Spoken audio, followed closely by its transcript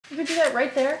You could do that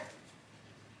right there.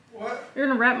 What? You're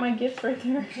gonna wrap my gift right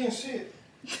there. You can't see it.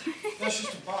 That's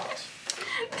just a box.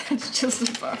 That's just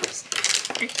a box.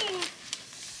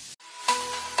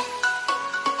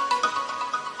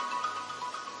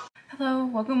 Hello,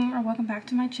 welcome back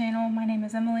to my channel. My name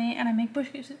is Emily and I make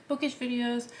bookish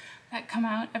videos that come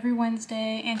out every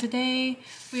Wednesday. And today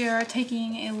we are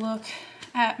taking a look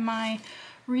at my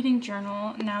reading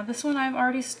journal. Now this one I've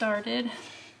already started.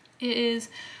 It is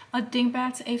a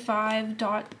Dingbats A5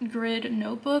 dot grid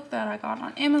notebook that I got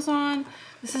on Amazon.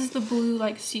 This is the blue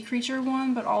like sea creature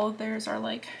one, but all of theirs are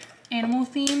like animal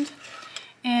themed.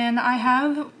 And I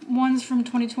have ones from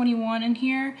 2021 in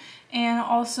here, and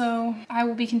also I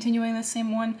will be continuing the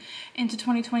same one into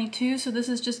 2022. So this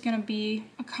is just going to be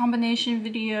a combination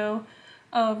video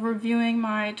of reviewing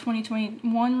my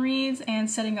 2021 reads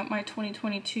and setting up my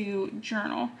 2022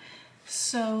 journal.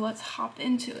 So let's hop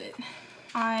into it.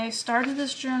 I started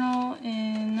this journal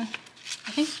in,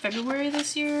 I think, February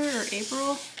this year or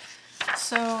April.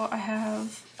 So I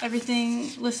have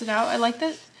everything listed out. I like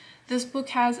that this book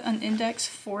has an index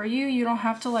for you. You don't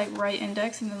have to like write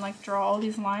index and then like draw all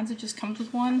these lines. It just comes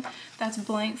with one that's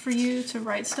blank for you to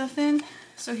write stuff in.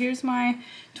 So here's my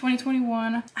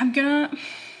 2021.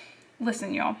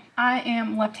 Listen y'all, I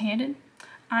am left-handed.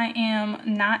 I am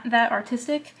not that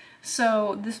artistic.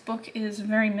 So this book is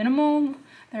very minimal.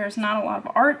 There's not a lot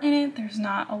of art in it. There's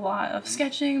not a lot of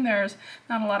sketching. There's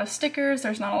not a lot of stickers.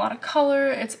 There's not a lot of color.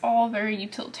 It's all very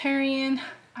utilitarian.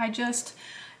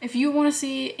 If you want to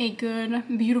see a good,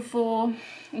 beautiful,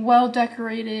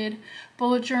 well-decorated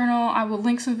bullet journal, I will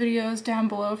link some videos down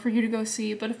below for you to go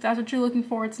see. But if that's what you're looking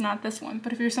for, it's not this one.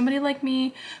 But if you're somebody like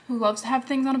me who loves to have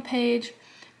things on a page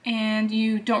and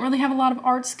you don't really have a lot of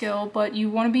art skill, but you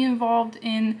want to be involved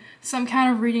in some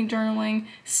kind of reading journaling,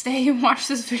 stay and watch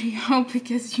this video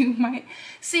because you might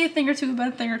see a thing or two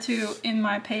about a thing or two in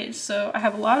my page. So I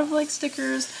have a lot of like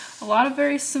stickers, a lot of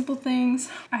very simple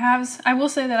things. I will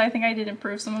say that I think I did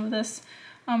improve some of this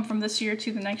from this year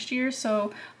to the next year.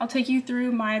 So I'll take you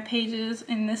through my pages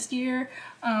in this year.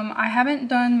 I haven't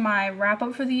done my wrap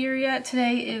up for the year yet.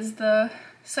 Today is the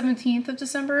 17th of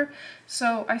December,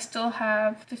 so I still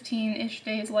have 15-ish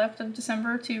days left of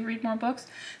December to read more books.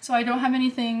 So I don't have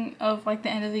anything of like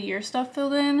the end of the year stuff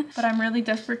filled in, but I'm really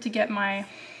desperate to get my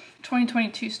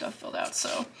 2022 stuff filled out.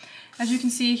 So as you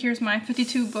can see, here's my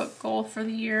 52 book goal for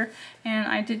the year, and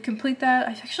I did complete that.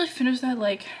 I actually finished that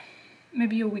like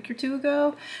maybe a week or two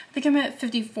ago. I think I'm at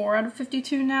 54 out of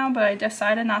 52 now, but I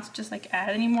decided not to just like add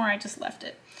anymore. I just left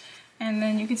it. And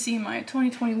then you can see my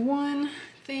 2021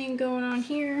 thing going on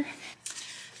here.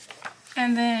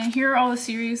 And then here are all the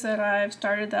series that I've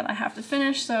started that I have to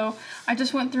finish. So I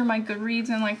just went through my Goodreads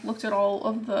and like looked at all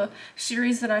of the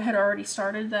series that I had already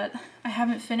started that I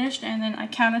haven't finished, and then I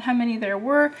counted how many there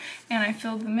were and I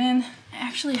filled them in. I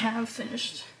actually have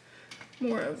finished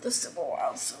more of the Civil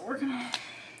Wild, so we're gonna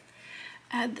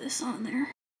add this on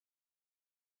there.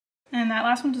 And that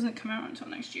last one doesn't come out until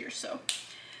next year, so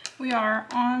we are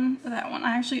on that one.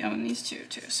 I actually own these two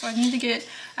too, so I need to get,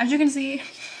 as you can see,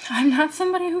 I'm not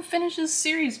somebody who finishes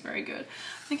series very good.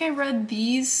 I think I read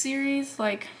these series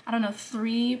like, I don't know,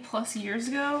 3+ years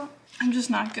ago. I'm just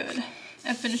not good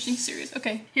at finishing series.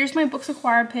 Okay, here's my books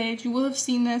acquired page. You will have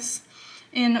seen this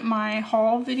in my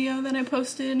haul video that I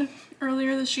posted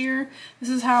earlier this year. This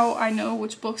is how I know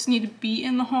which books need to be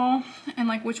in the haul and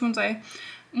like which ones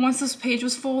once this page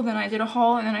was full, then I did a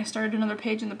haul and then I started another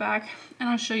page in the back, and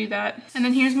I'll show you that. And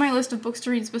then here's my list of books to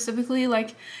read specifically.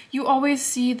 Like, you always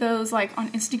see those like on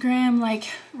Instagram, like,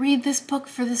 read this book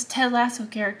for this Ted Lasso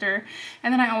character.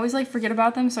 And then I always like forget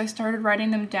about them, so I started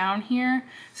writing them down here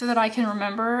so that I can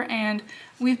remember. And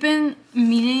we've been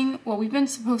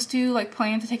supposed to like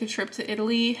plan to take a trip to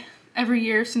Italy every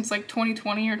year since like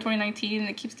 2020 or 2019, and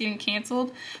it keeps getting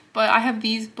canceled. But I have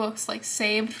these books like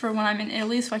saved for when I'm in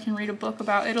Italy, so I can read a book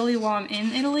about Italy while I'm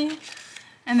in Italy.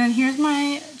 And then here's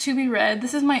my to be read.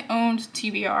 This is my owned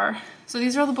TBR. So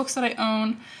these are all the books that I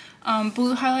own.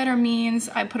 Blue highlighter means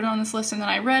I put it on this list and then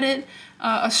I read it.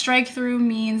 A strike through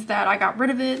means that I got rid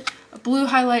of it. A blue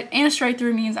highlight and a strike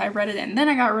through means I read it and then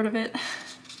I got rid of it.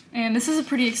 And this is a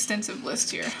pretty extensive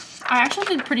list here. I actually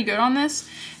did pretty good on this,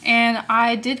 and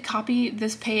I did copy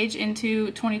this page into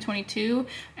 2022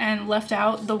 and left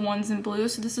out the ones in blue.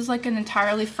 So this is like an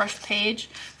entirely fresh page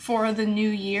for the new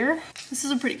year. This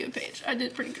is a pretty good page. I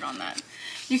did pretty good on that.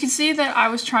 You can see that I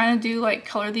was trying to do like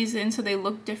color these in so they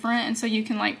look different, and so you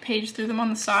can like page through them on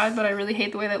the side, but I really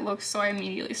hate the way that looks, so I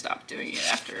immediately stopped doing it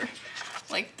after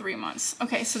like 3 months.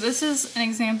 Okay, so this is an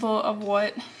example of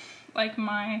what like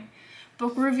my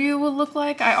book review would look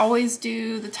like. I always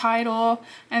do the title,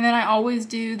 and then I always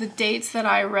do the dates that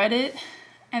I read it,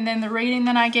 and then the rating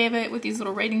that I gave it with these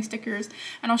little rating stickers,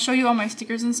 and I'll show you all my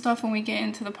stickers and stuff when we get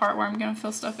into the part where I'm gonna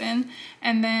fill stuff in.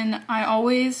 And then I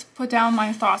always put down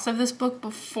my thoughts of this book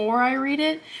before I read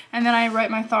it, and then I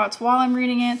write my thoughts while I'm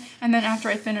reading it, and then after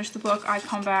I finish the book I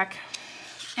come back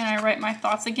and I write my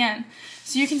thoughts again.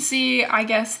 So you can see, I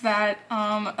guess, that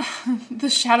the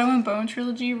Shadow and Bone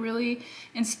trilogy really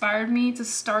inspired me to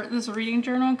start this reading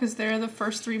journal, because they're the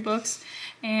first 3 books,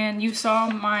 and you saw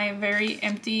my very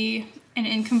empty and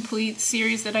incomplete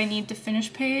series that I need to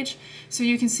finish page. So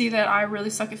you can see that I really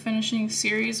suck at finishing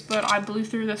series, but I blew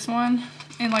through this one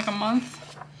in like a month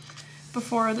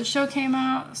before the show came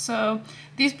out. So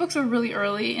these books are really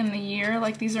early in the year,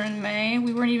 like these are in May.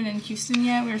 We weren't even in Houston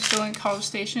yet, we were still in College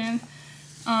Station.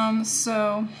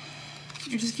 So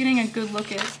you're just getting a good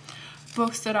look at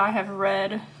books that I have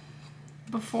read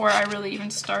before I really even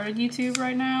started YouTube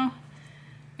right now.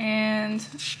 And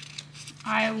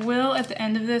I will at the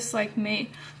end of this like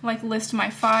list my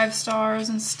 5 stars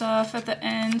and stuff at the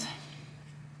end.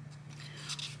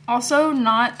 Also,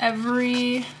 not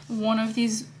every one of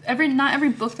these, not every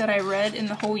book that I read in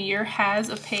the whole year has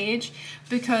a page,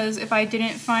 because if I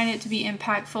didn't find it to be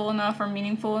impactful enough or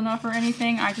meaningful enough or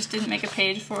anything, I just didn't make a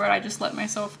page for it. I just let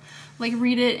myself like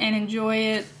read it and enjoy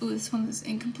it. Ooh, this one is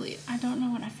incomplete. I don't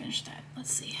know when I finished that.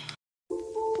 Let's see.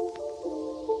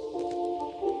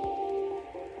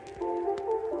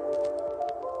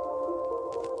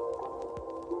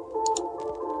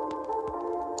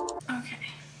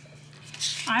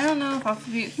 I don't know if I'll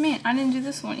be, man, I didn't do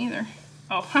this one either.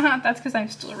 Oh, that's because I'm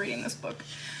still reading this book.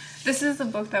 This is the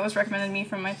book that was recommended to me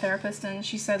from my therapist, and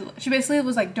she said, she basically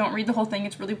was like, don't read the whole thing,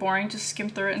 it's really boring, just skim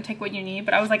through it and take what you need.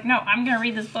 But I was like, no, I'm gonna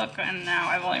read this book, and now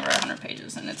I've only read 100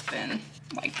 pages, and it's been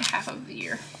like half of the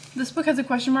year. This book has a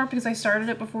question mark because I started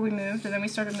it before we moved, and then we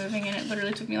started moving, and it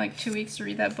literally took me like 2 weeks to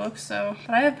read that book, so.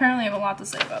 But I apparently have a lot to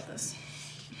say about this.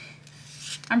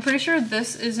 I'm pretty sure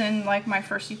this is in like my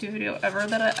first YouTube video ever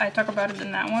that I talk about it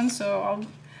in that one, so I'll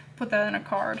put that in a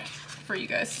card for you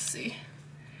guys to see.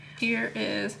 Here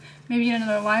is Maybe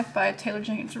Another Life by Taylor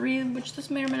Jenkins Reid, which this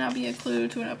may or may not be a clue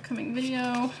to an upcoming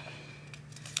video.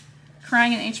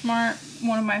 Crying in H Mart,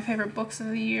 one of my favorite books of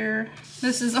the year.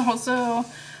 This is also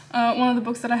one of the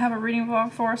books that I have a reading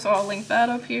vlog for, so I'll link that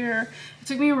up here. It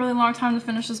took me a really long time to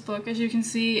finish this book, as you can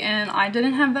see, and I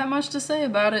didn't have that much to say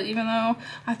about it, even though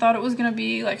I thought it was going to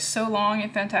be like so long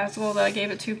and fantastical that I gave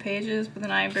it 2 pages, but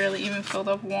then I barely even filled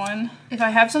up 1. If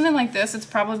I have something like this, it's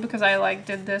probably because I like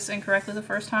did this incorrectly the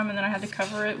first time and then I had to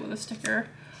cover it with a sticker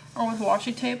or with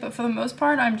washi tape, but for the most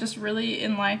part I'm just really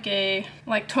in like a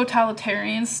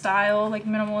totalitarian style, like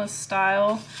minimalist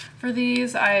style for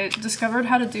these. I discovered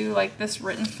how to do like this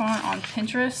written font on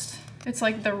Pinterest. It's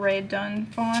like the Ray Dunn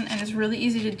font, and it's really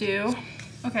easy to do.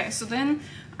 Okay, so then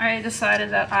I decided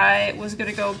that I was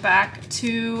gonna go back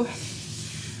to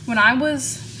when I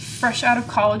was fresh out of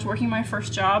college working my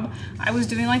first job. I was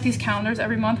doing like these calendars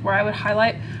every month where I would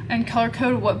highlight and color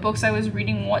code what books I was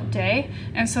reading what day,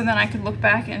 and so then I could look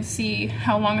back and see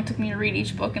how long it took me to read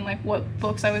each book and like what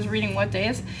books I was reading what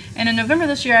days. And in November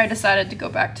this year I decided to go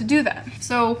back to do that.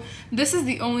 So this is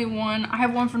the only one. I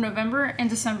have one for November and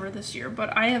December this year,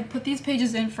 but I have put these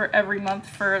pages in for every month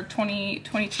for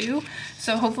 2022,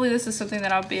 so hopefully this is something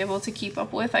that I'll be able to keep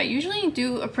up with. I usually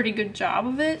do a pretty good job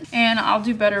of it, and I'll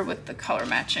do better with the color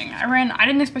matching. I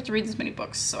didn't expect to read this many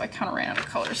books, so I kind of ran out of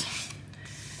colors.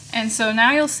 And so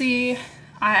now you'll see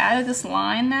I added this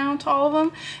line now to all of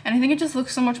them, and I think it just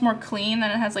looks so much more clean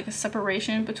that it has like a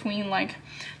separation between like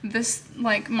this,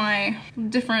 like my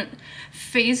different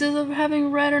phases of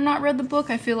having read or not read the book.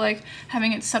 I feel like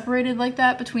having it separated like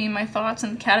that between my thoughts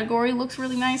and the category looks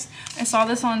really nice. I saw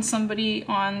this on somebody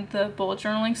on the bullet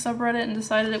journaling subreddit and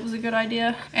decided it was a good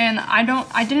idea. And I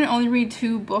didn't only read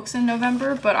 2 books in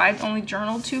November, but I only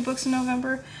journaled 2 books in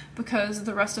November because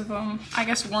the rest of them I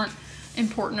guess weren't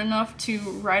important enough to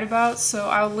write about. So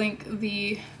I'll link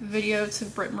the video to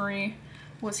Britt Marie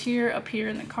Was Here up here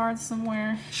in the cards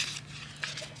somewhere.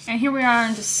 And here we are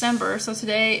in December, so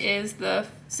today is the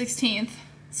 17th,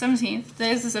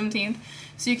 today is the 17th,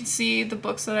 so you can see the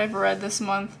books that I've read this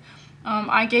month.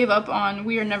 I gave up on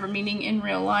We Are Never Meeting in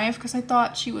Real Life because I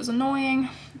thought she was annoying.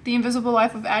 The Invisible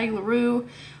Life of Addie LaRue.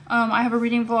 I have a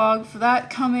reading vlog for that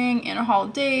coming. Inner Hall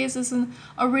Days is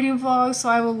a reading vlog, so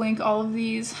I will link all of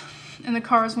these in the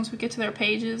cards once we get to their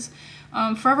pages.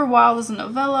 Forever Wild is a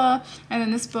novella, and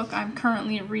then this book I'm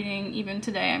currently reading even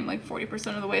today. I'm like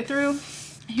 40% of the way through.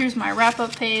 Here's my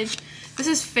wrap-up page. This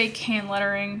is fake hand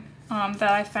lettering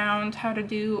that I found how to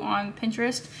do on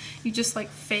Pinterest. You just like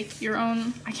fake your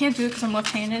own. I can't do it because I'm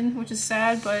left-handed, which is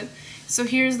sad, but so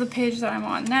here's the page that I'm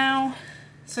on now.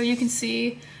 So you can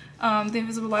see The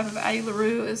Invisible Life of Addie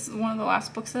LaRue is one of the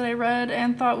last books that I read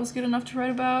and thought was good enough to write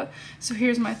about. So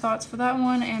here's my thoughts for that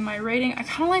one and my rating. I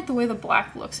kind of like the way the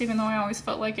black looks, even though I always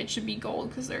felt like it should be gold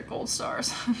because they're gold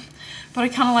stars. But I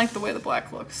kind of like the way the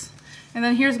black looks. And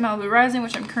then here's Malibu Rising,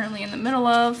 which I'm currently in the middle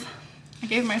of. I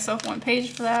gave myself 1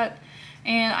 page for that.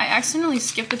 And I accidentally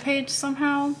skipped a page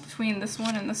somehow between this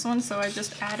one and this one, so I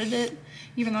just added it,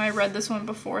 even though I read this one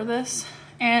before this.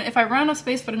 And if I run out of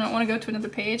space but I don't want to go to another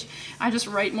page, I just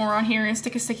write more on here and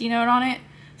stick a sticky note on it.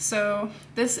 So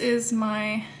this is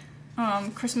my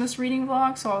Christmas reading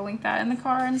vlog, so I'll link that in the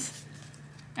cards.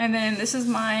 And then this is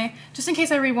my, just in case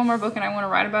I read one more book and I want to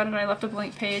write about it, I left a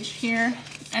blank page here.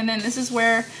 And then this is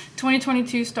where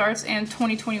 2022 starts and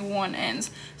 2021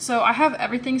 ends. So I have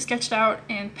everything sketched out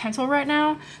in pencil right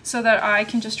now so that I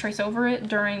can just trace over it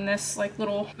during this like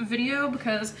little video,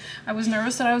 because I was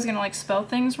nervous that I was gonna like spell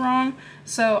things wrong.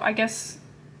 So I guess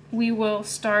we will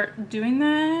start doing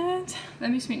that.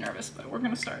 That makes me nervous, but we're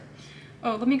gonna start.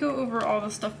 Oh, let me go over all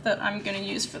the stuff that I'm gonna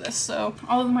use for this. So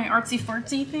all of my artsy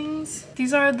fartsy things.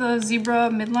 These are the Zebra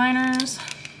midliners,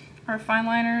 or fine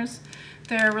liners.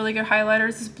 They're really good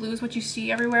highlighters. This blue is what you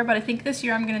see everywhere, but I think this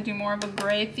year I'm gonna do more of a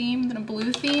gray theme than a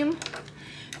blue theme.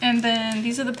 And then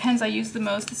these are the pens I use the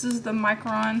most. This is the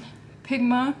Micron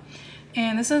Pigma,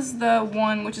 and this is the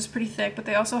one which is pretty thick, but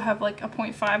they also have like a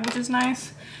 0.5, which is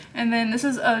nice. And then this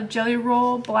is a Jelly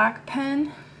Roll black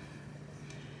pen.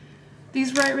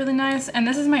 These write really nice, and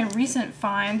this is my recent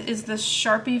find, is this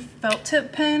Sharpie felt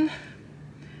tip pen,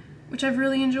 which I've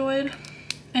really enjoyed.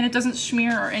 And it doesn't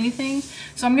smear or anything.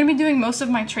 So I'm going to be doing most of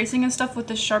my tracing and stuff with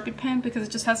this Sharpie pen because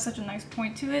it just has such a nice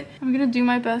point to it. I'm going to do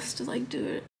my best to like do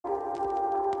it.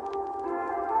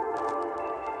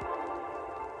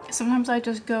 Sometimes I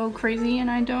just go crazy and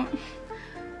I don't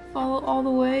follow all the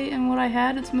way in what I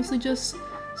had. It's mostly just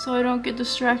so I don't get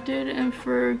distracted and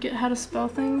forget how to spell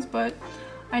things, but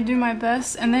I do my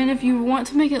best. And then if you want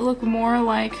to make it look more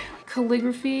like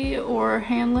calligraphy or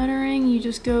hand lettering, you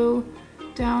just go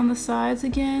down the sides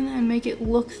again and make it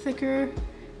look thicker,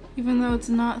 even though it's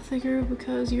not thicker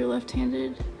because you're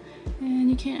left-handed and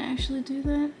you can't actually do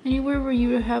that. Anywhere where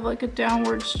you have like a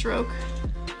downward stroke,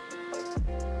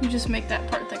 you just make that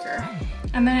part thicker,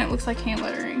 and then it looks like hand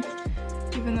lettering,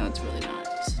 even though it's really not.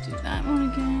 So do that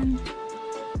one again,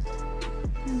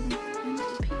 and then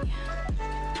the P.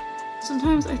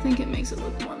 Sometimes I think it makes it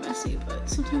look more messy, but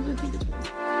sometimes I think it's worth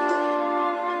it.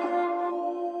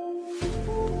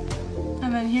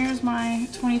 And then here's my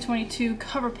 2022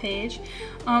 cover page.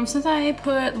 Since I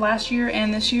put last year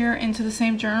and this year into the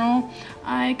same journal,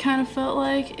 I kind of felt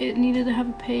like it needed to have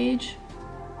a page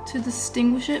to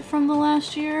distinguish it from the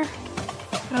last year.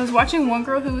 But I was watching one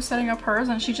girl who was setting up hers,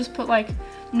 and she just put like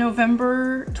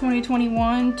November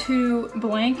 2021 to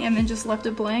blank and then just left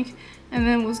it blank, and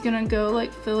then was gonna go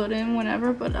like fill it in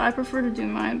whenever, but I prefer to do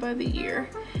mine by the year.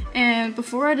 And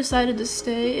before I decided to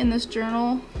stay in this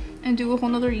journal and do a whole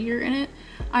nother year in it,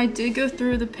 I did go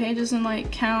through the pages and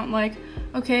like count, like,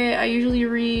 okay, I usually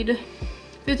read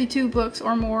 52 books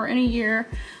or more in a year.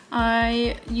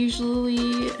 I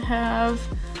usually have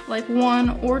like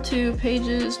 1 or 2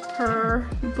 pages per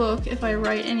book if I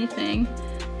write anything.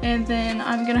 And then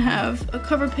I'm gonna have a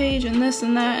cover page and this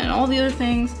and that and all the other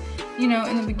things, you know,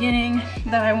 in the beginning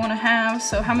that I wanna have.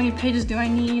 So how many pages do I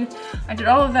need? I did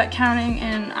all of that counting,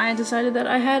 and I decided that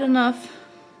I had enough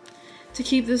to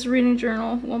keep this reading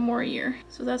journal 1 more year.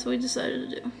 So that's what we decided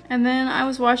to do. And then I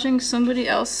was watching somebody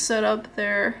else set up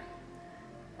their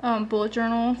bullet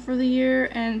journal for the year,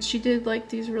 and she did like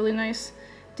these really nice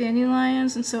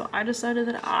dandelions, and so I decided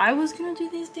that I was gonna do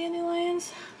these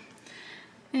dandelions.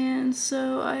 And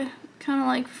so I kind of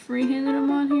like freehanded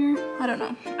them on here. I don't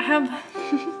know. I have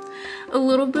a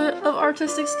little bit of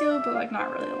artistic skill, but like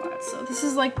not really a lot. So this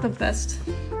is like the best.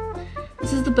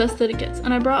 This is the best that it gets.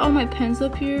 And I brought all my pens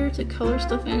up here to color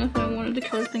stuff in if I wanted to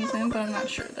color things in, but I'm not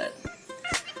sure that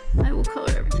I will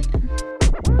color everything in.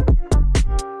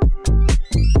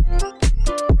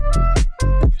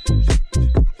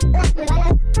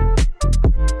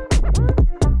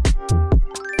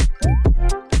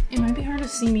 It might be hard to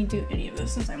see me do any of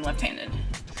this since I'm left-handed.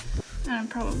 And I'm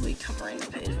probably covering the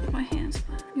page with my hands,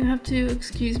 but you have to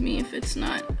excuse me if it's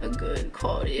not a good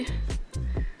quality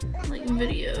like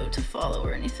video to follow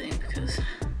or anything, because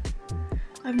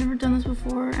I've never done this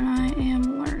before and I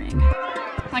am learning.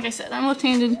 Like I said, I'm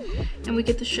left-handed and we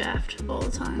get the shaft all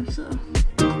the time, so.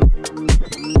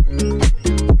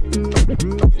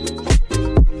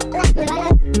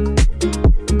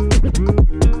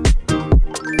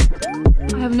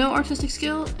 I have no artistic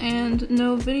skill and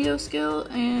no video skill,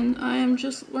 and I am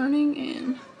just learning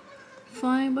and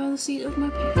flying by the seat of my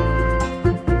pants.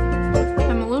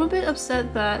 I'm a little bit bit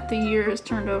upset that the year has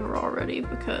turned over already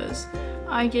because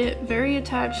I get very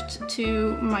attached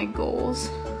to my goals,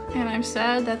 and I'm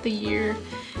sad that the year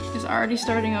is already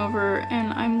starting over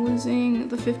and I'm losing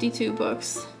the 52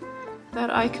 books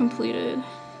that I completed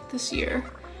this year.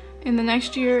 In the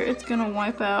next year, it's gonna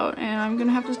wipe out and I'm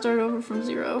gonna have to start over from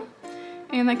zero.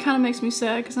 And that kind of makes me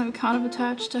sad because I'm kind of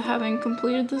attached to having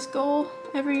completed this goal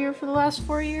every year for the last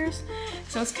 4 years.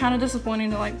 So it's kind of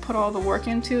disappointing to like put all the work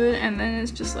into it and then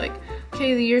it's just like,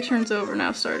 okay, the year turns over,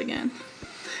 now start again.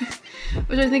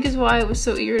 Which I think is why I was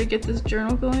so eager to get this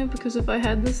journal going, because if I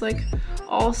had this like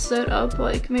all set up,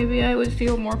 like maybe I would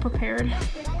feel more prepared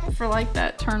for like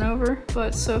that turnover,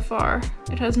 but so far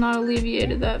it has not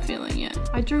alleviated that feeling yet.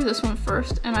 I drew this one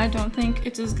first and I don't think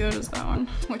it's as good as that one,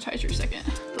 which I drew second.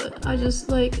 But I just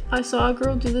like, I saw a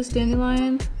girl do this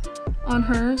dandelion on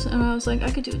hers and I was like,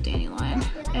 I could do a dandelion.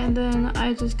 And then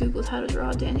I just googled how to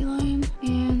draw a dandelion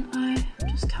and I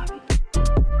just copied.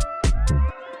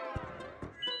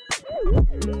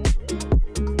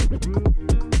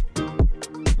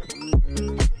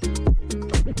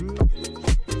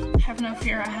 Have no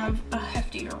fear, I have a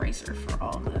hefty eraser for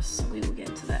all of this, so we will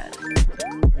get to that.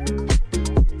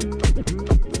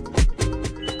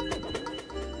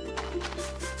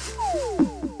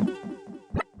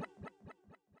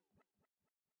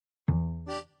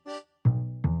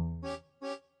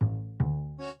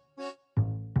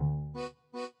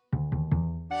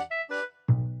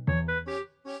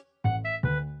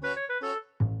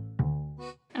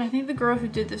 And I think the girl who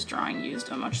did this drawing used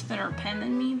a much thinner pen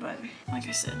than me, but like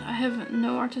I said, I have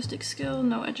no artistic skill,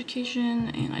 no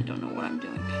education, and I don't know what I'm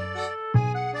doing.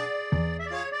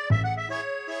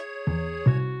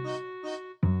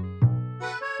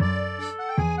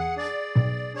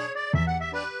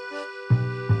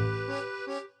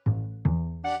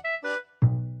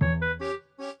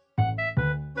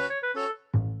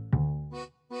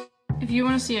 If you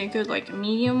want to see a good like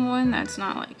medium one that's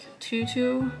not like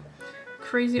too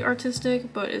crazy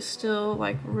artistic but is still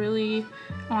like really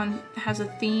has a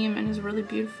theme and is really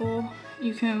beautiful,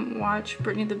 you can watch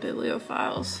Brittany the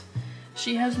Bibliophiles.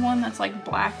 She has one that's like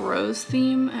black rose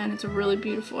theme and it's really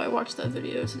beautiful. I watched that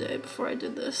video today before I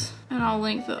did this, and I'll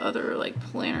link the other like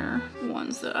planner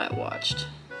ones that I watched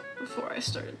before I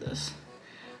started this.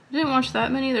 I didn't watch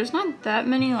that many. There's not that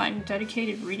many like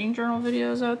dedicated reading journal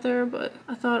videos out there, but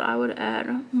I thought I would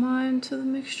add mine to the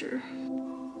mixture.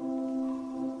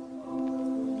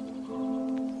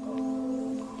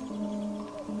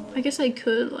 I guess I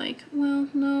could like, well,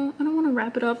 no, I don't want to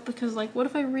wrap it up because like, what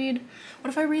if I read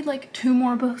like 2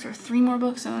 more books or 3 more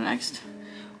books in the next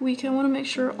week? I want to make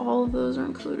sure all of those are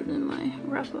included in my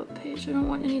wrap up page. I don't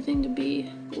want anything to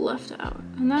be left out.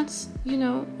 And that's, you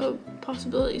know, a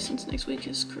possibility since next week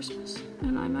is Christmas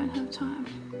and I might have time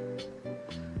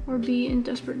or be in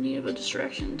desperate need of a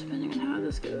distraction depending on how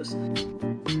this goes.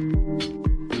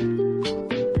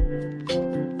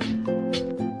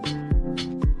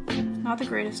 Not the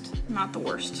greatest, not the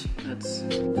worst. That's...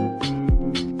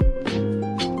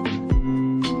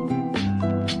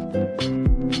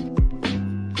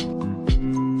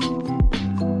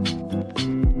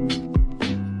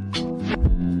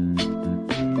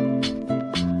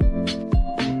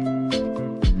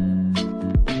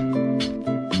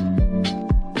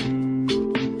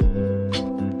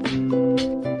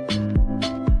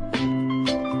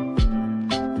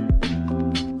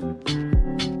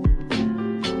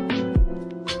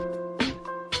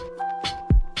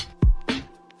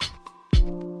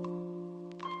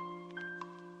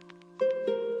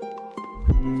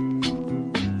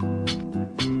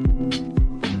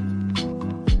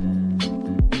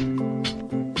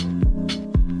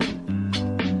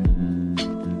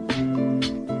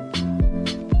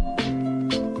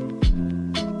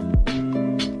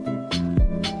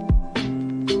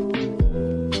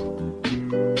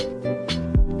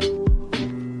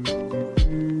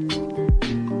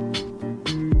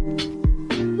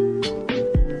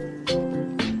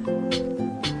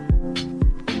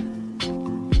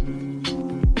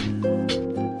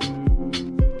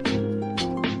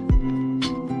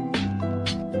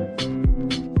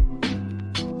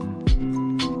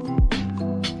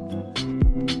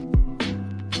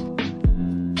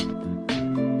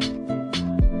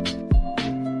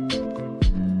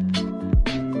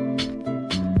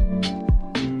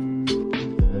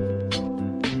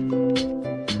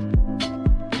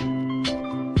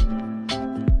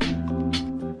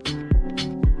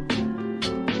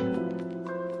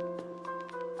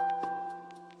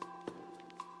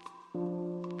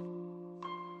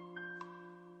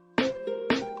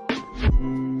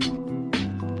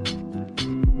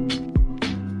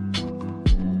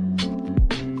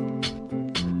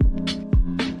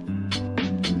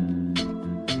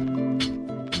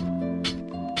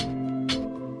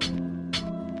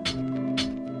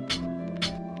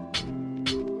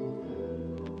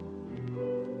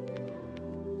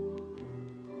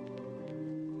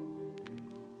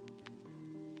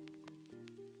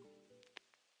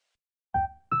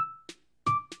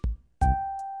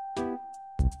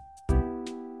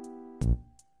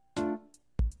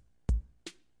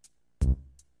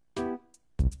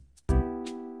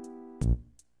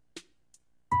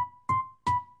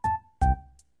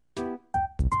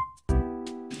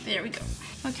 There we go.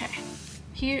 Okay,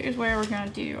 here is where we're gonna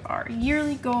do our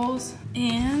yearly goals,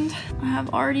 and I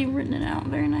have already written it out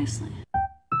very nicely.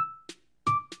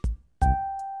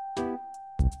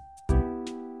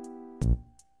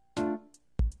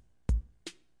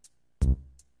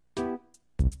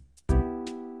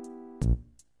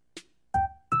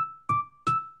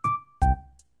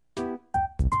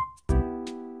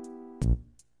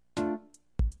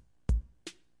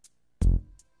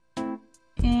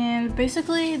 And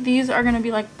basically these are gonna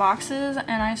be like boxes,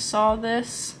 and I saw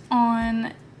this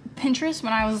on Pinterest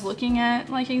when I was looking at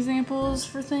like examples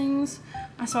for things.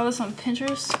 I saw this on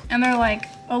Pinterest and they're like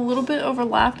a little bit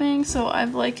overlapping, so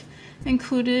I've like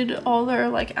included all their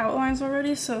like outlines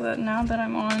already, so that now that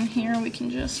I'm on here we can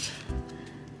just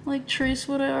like trace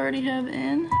what I already have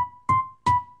in.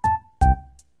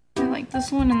 And like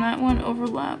this one and that one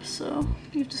overlap, so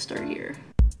you have to start here.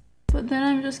 But then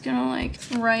I'm just gonna like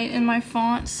write in my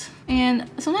fonts, and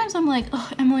sometimes I'm like,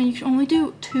 oh Emily, you can only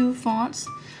do 2 fonts.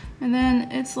 And then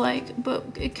it's like, but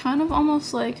it kind of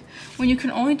almost like, when you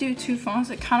can only do 2 fonts,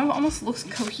 it kind of almost looks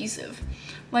cohesive.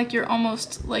 Like you're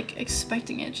almost like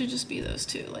expecting it to just be those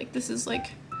 2. Like this is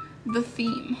like the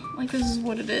theme, like this is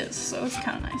what it is, so it's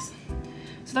kind of nice.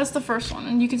 So that's the first one,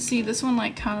 and you can see this one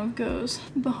like kind of goes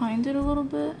behind it a little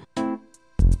bit. And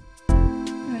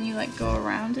then you like go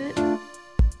around it.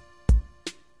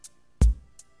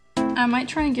 I might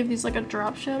try and give these like a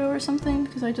drop shadow or something,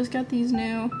 because I just got these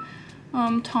new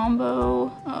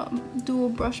Tombow dual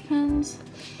brush pens,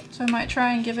 so I might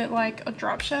try and give it like a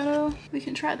drop shadow. We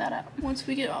can try that out once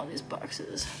we get all these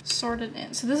boxes sorted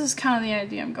in. So this is kind of the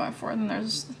idea I'm going for, and then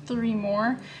there's 3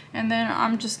 more, and then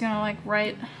I'm just gonna like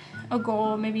write a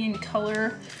goal maybe in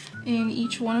color in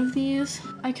each one of these.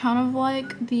 I kind of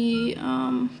like the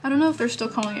I don't know if they're still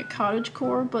calling it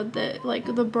cottagecore, but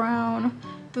like the brown,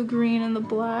 the green, and the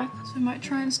black. So I might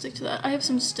try and stick to that. I have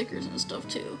some stickers and stuff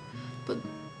too, but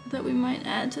that we might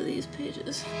add to these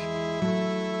pages.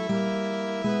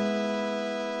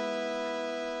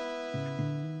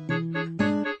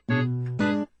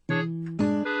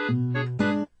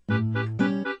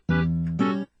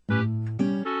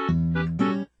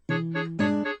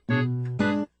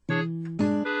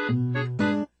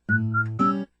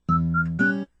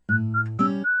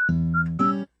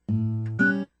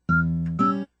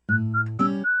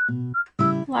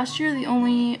 Last year, the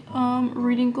only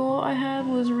reading goal I had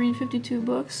was read 52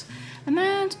 books, and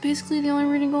that's basically the only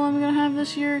reading goal I'm gonna have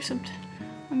this year, except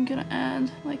I'm gonna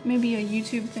add like maybe a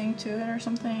YouTube thing to it or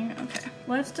something. Okay,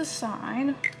 let's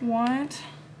decide what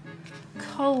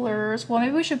colors. Well,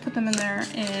 maybe we should put them in there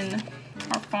in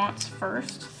our fonts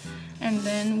first, and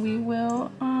then we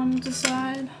will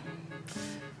decide,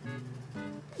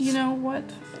 you know, what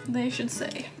they should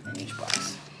say in each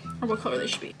box, or what color they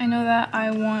should be. I know that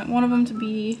I want one of them to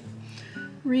be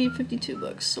read 52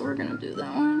 books, so we're gonna do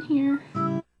that one here.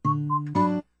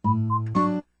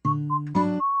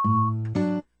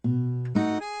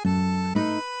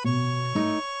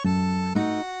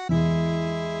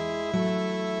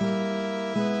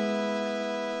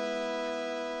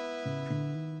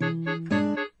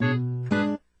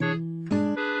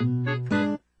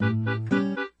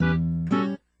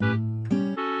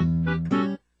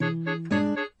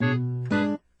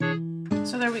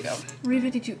 So there we go, read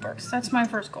 52 books. That's my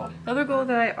first goal. The other goal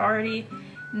that I already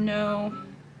know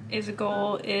is a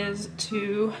goal is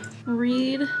to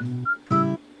read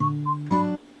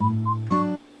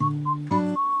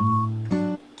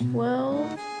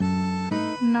 12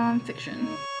 nonfiction.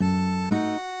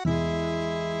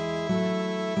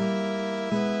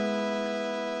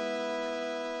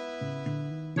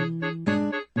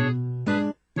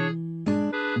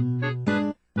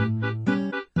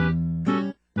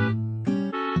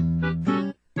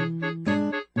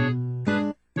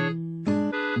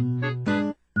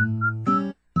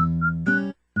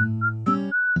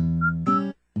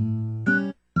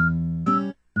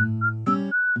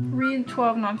 Read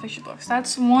 12 nonfiction books.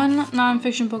 That's 1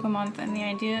 nonfiction book a month, and the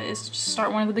idea is to just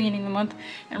start one at the beginning of the month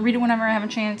and read it whenever I have a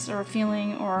chance or a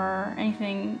feeling or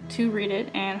anything to read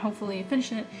it, and hopefully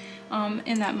finish it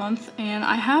in that month. And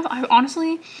I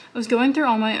honestly was going through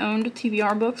all my owned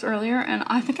TBR books earlier, and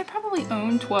I think I probably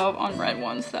own 12 unread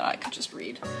ones that I could just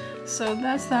read. So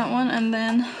that's that one, and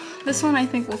then this one I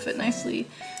think will fit nicely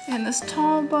in this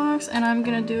tall box, and I'm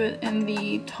gonna do it in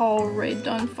the tall Ray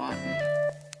Dunn font.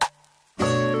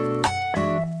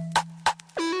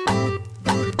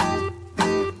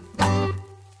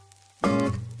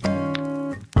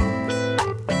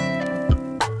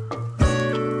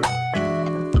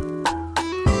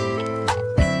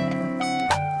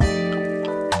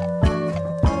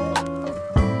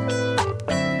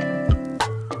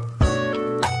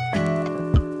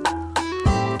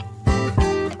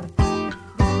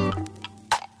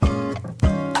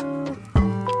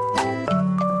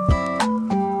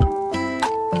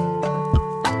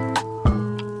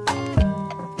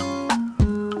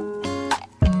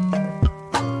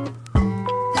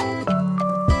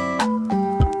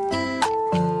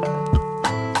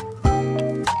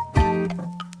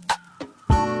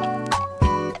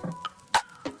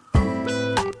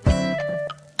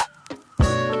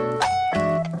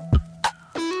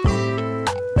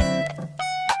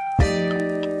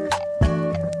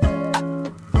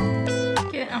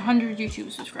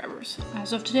 YouTube subscribers.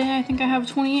 As of today, I think I have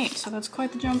 28, so that's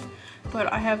quite the jump.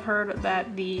 But I have heard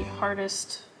that the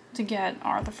hardest to get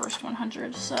are the first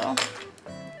 100, so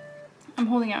I'm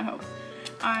holding out hope.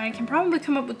 I can probably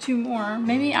come up with 2 more.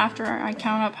 Maybe after I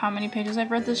count up how many pages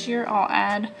I've read this year,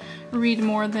 I'll read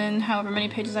more than however many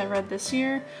pages I read this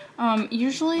year.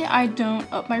 Usually I don't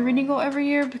up my reading goal every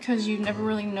year because you never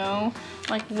really know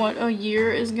like what a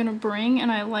year is gonna bring,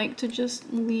 and I like to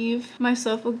just leave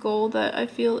myself a goal that I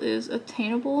feel is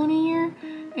attainable in a year.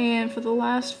 And for the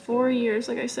last 4 years,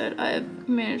 like I said, I've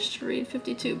managed to read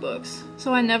 52 books.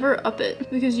 So I never up it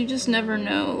because you just never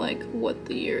know like what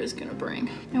the year is gonna bring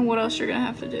and what else you're gonna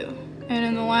have to do. And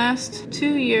in the last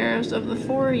 2 years of the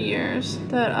 4 years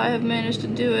that I have managed to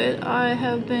do it, I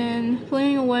have been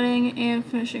planning a wedding and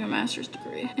finishing a master's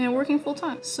degree and working full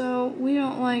time. So we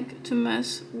don't like to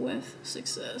mess with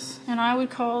success. And I would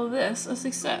call this a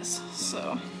success.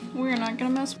 So we're not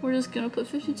gonna mess, we're just gonna put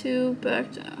 52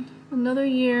 back down. Another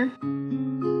year.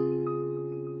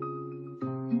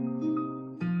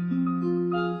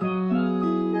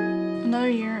 Another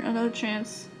year, another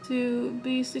chance to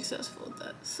be successful at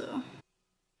that, so.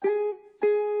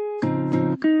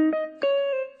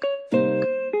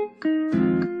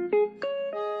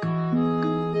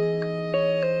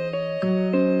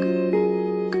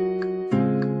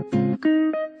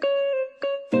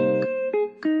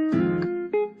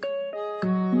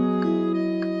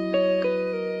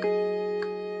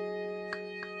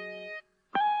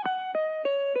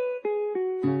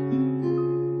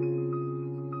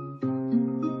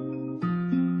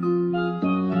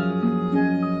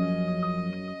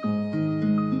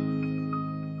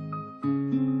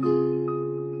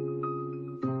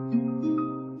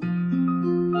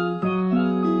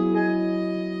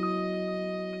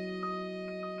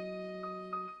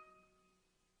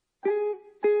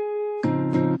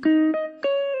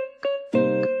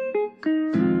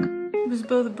 It was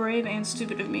both brave and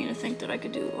stupid of me to think that I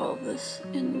could do all of this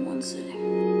in one sitting.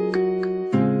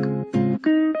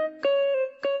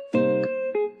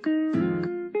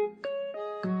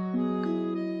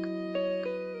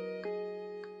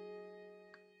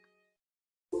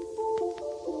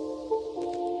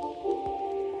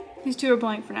 These 2 are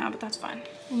blank for now, but that's fine.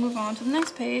 We'll move on to the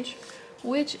next page,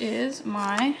 which is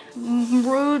my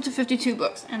road to 52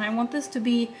 books. And I want this to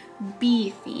be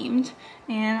bee themed.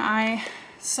 And I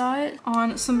saw it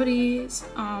on somebody's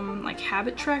like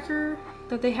habit tracker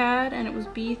that they had, and it was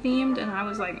bee themed, and I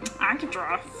was like, I could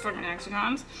draw fucking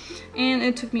hexagons. And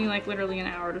it took me like literally an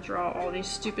hour to draw all these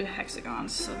stupid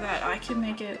hexagons so that I could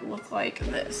make it look like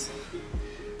this.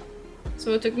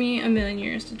 So it took me a million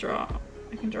years to draw.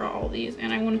 I can draw all these,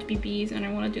 and I want it to be bees, and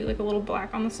I want to do like a little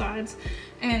black on the sides.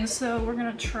 And so we're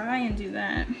gonna try and do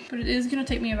that, but it is gonna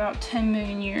take me about 10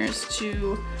 million years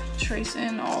to trace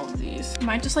in all of these. I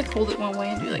might just like hold it one way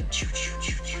and do like choo choo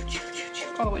choo choo choo choo choo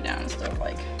all the way down instead of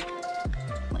like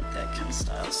that kind of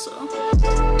style. So.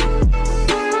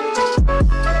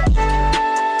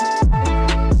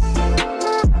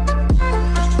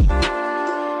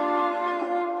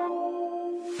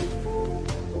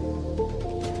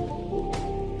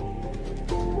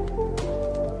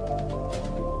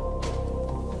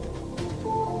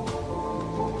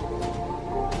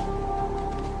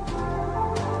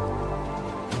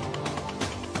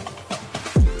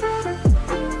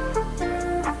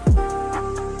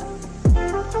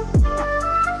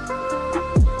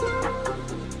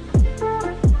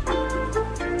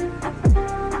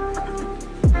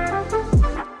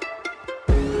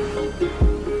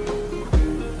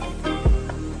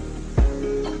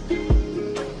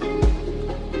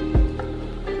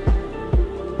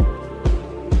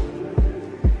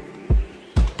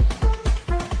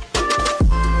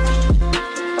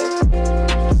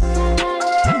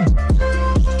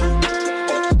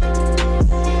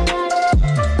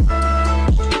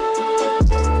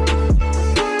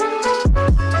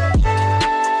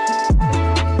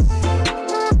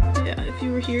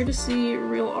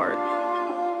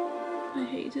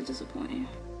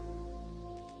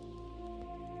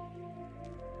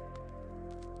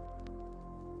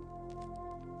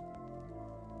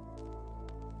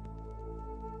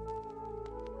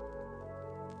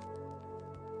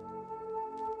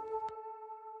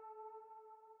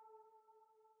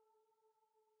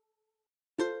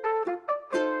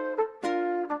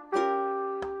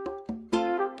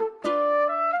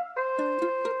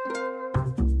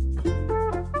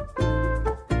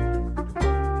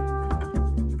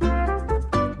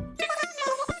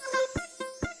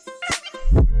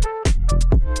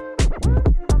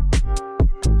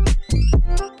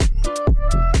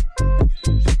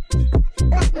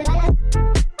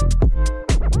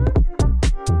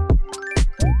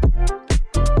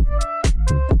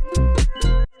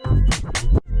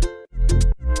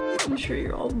 sure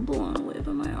you're all blown away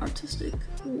by my artistic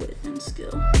wit and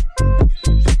skill.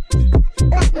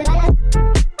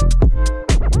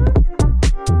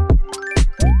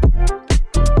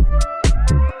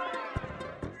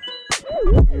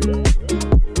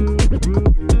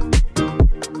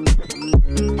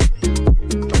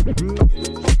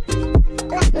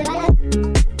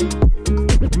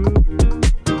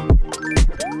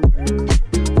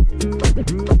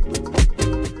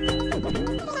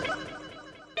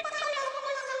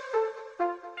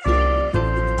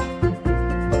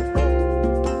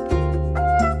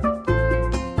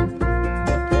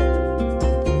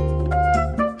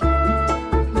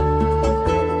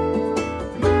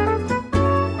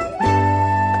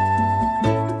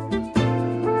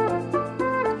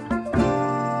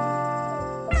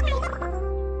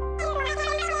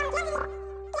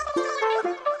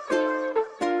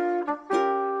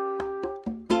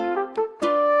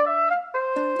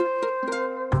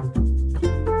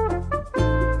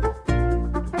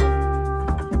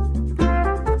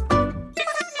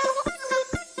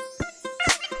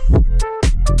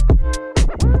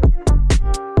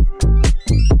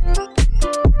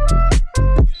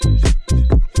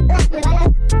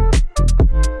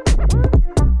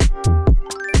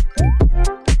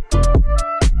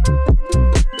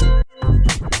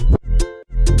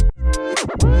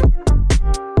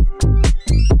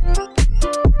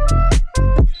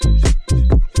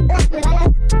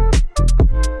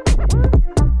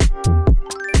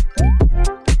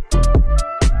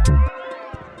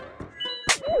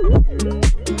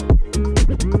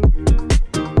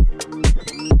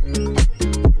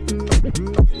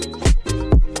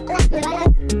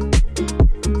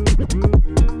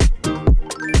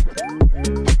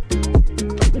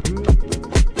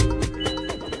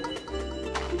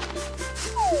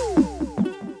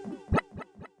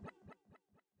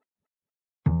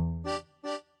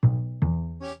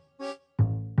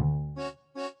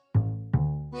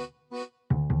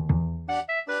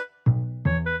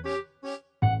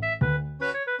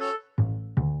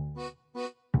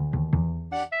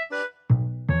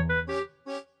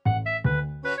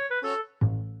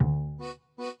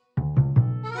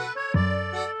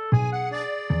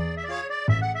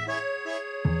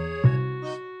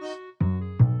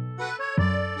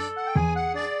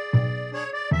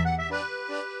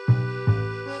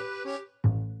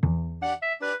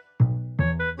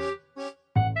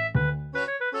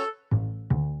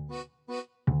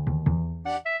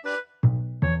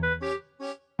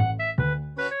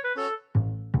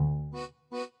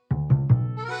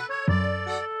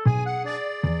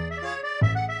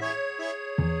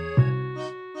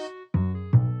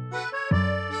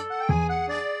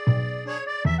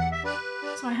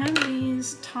 So I have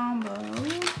these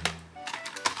Tombow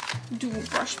dual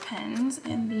brush pens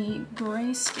in the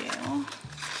gray scale.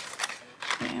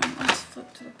 And let's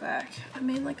flip to the back. I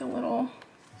made like a little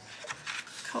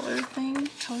color thing,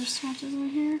 color swatches in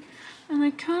here. And I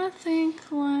kind of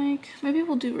think like, maybe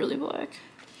we'll do really black.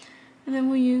 And then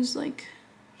we'll use like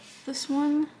this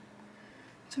one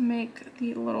to make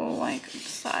the little like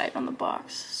side on the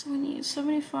box. So we need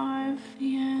 75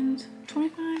 and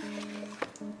 25.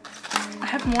 I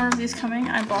have more of these coming.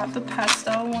 I bought the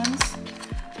pastel ones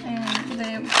and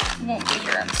they won't be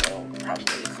here until probably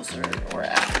closer or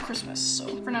after Christmas.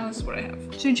 So for now, this is what I have.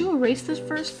 So did you erase this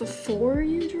first before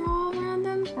you draw around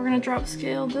them? We're gonna drop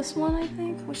scale this one, I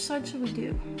think. Which side should we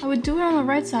do? I would do it on the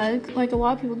right side like a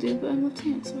lot of people do, but I'm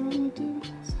left-handed, so I don't want to do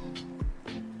it.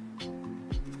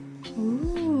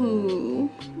 Ooh,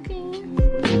 okay.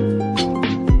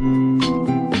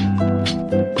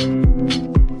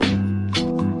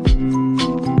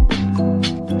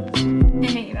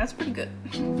 Hey, that's pretty good.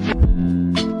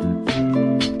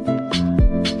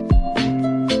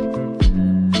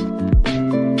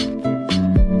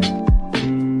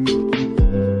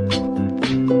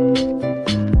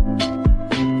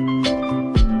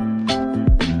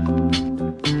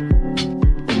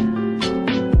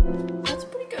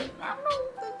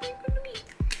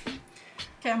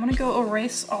 Okay, I'm gonna go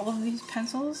erase all of these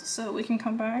pencils so we can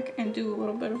come back and do a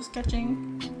little bit of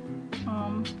sketching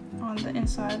on the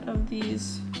inside of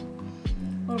these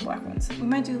little black ones. We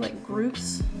might do like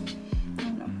groups. I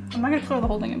don't know. I'm not gonna color the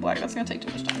whole thing in black. That's gonna take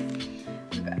too much time. I'll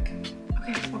be back.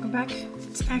 Okay, welcome back.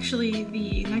 It's actually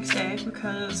the next day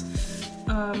because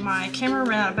my camera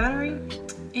ran out of battery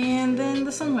and then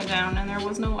the sun went down and there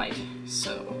was no light.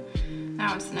 So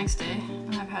now it's the next day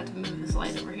and I've had to move this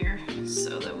light over here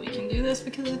so that we can do this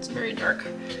because it's very dark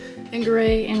and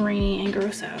gray and rainy and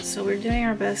gross out. So we're doing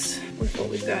our best with what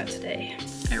we've got today.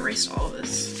 I erased all of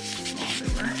this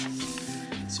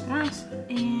somewhere else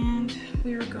and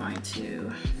we are going to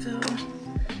fill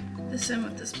this in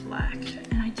with this black,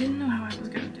 and I didn't know how I was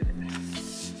gonna do it.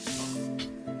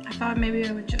 I thought maybe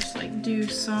I would just like do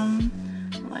some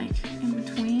like in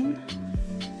between.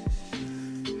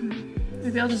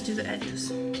 Maybe I'll just do the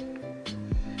edges,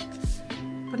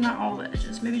 but not all the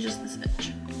edges, maybe just this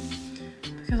edge,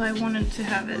 because I wanted to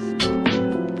have it.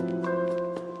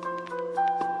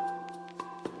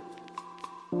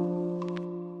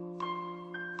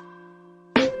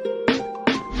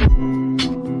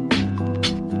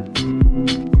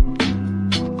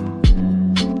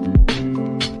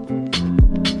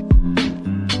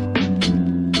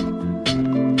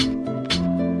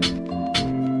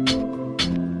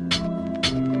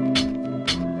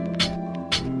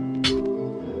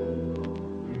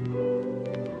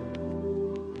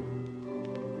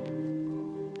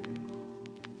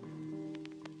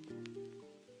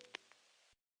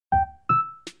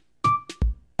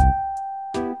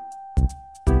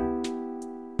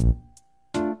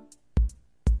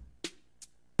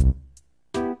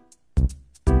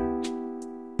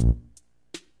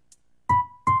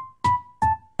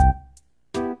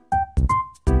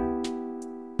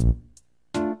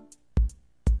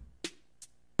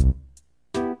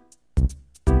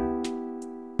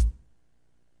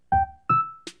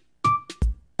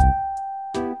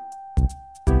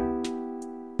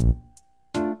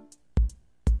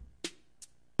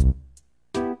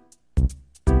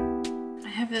 I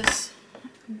have this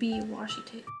bee washi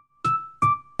tape.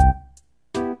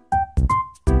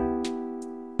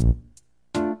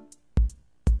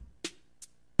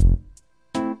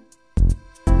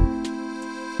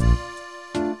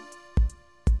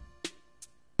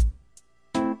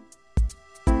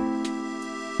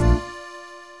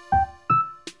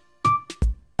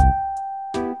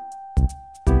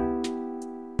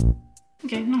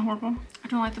 Okay, not horrible. I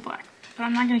don't like the black, but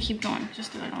I'm not gonna keep going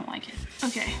just because I don't like it.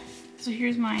 Okay, so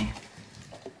here's my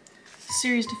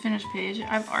series to finish page.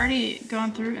 I've already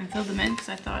gone through and filled them in because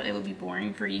I thought it would be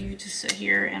boring for you to sit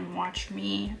here and watch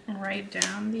me write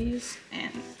down these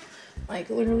and like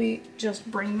literally just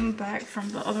bring them back from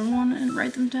the other one and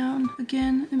write them down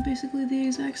again in basically the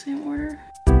exact same order.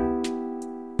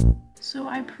 So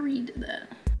I pre-did that.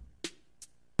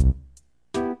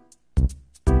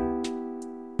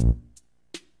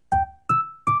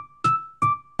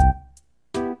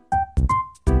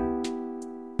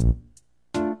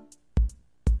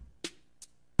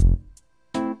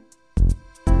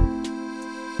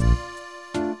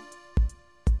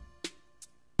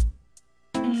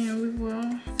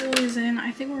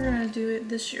 I think we're gonna do it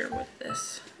this year with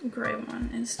this gray one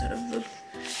instead of the,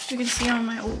 you can see on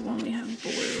my old one we have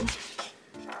blue,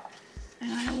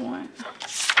 and I want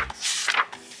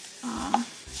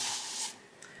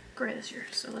gray this year,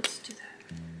 so let's do that.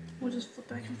 We'll just flip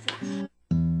back and forth.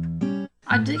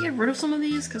 I did get rid of some of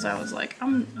these because I was like,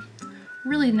 I'm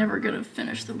really never gonna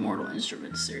finish the Mortal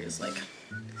Instruments series. Like,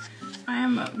 I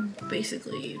am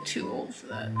basically too old for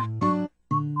that.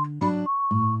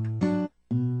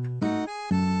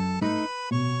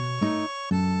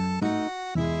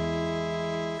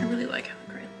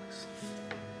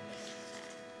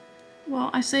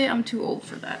 Well, I say I'm too old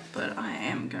for that, but I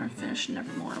am gonna finish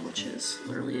Nevermore, which is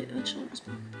literally a children's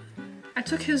book. I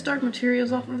took his Dark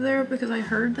Materials off of there because I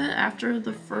heard that after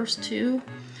the first two,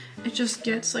 it just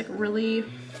gets like really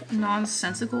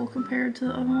nonsensical compared to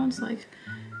the other ones. Like,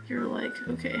 you're like,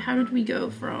 okay, how did we go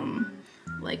from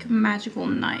like magical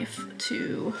knife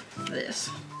to this?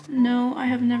 No, I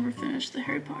have never finished the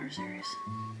Harry Potter series.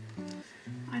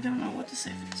 I don't know what to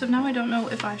say. So now I don't know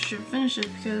if I should finish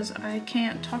it because I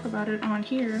can't talk about it on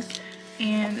here.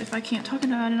 And if I can't talk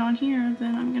about it on here,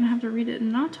 then I'm gonna have to read it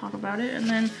and not talk about it. And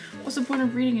then what's the point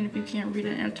of reading it if you can't read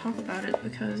it and talk about it?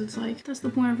 Because it's like, that's the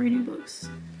point of reading books.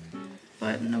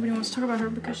 But nobody wants to talk about her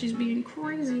because she's being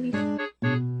crazy.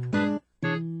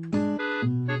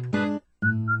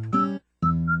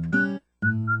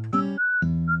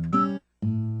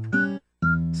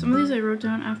 Some of these I wrote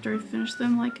down after I finished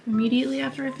them, like immediately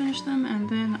after I finished them, and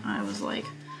then I was like,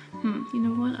 you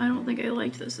know what, I don't think I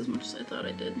liked this as much as I thought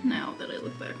I did now that I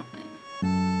look back on it.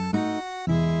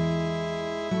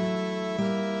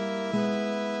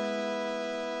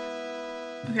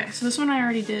 Okay, so this one I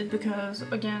already did because,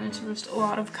 again, it's just a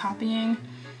lot of copying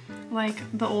like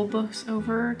the old books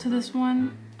over to this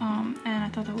one, and I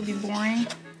thought that would be boring,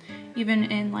 even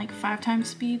in like 5 times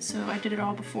speed, so I did it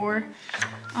all before.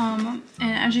 And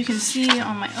as you can see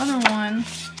on my other one,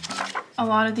 a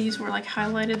lot of these were like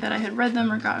highlighted that I had read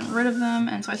them or gotten rid of them,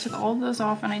 and so I took all of those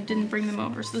off and I didn't bring them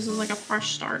over. So this is like a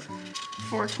fresh start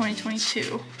for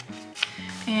 2022.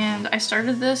 And I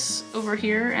started this over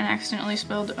here and accidentally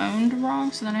spelled owned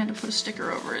wrong, so then I had to put a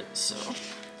sticker over it. So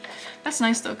That's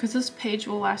nice though, because this page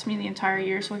will last me the entire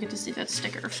year, so I get to see that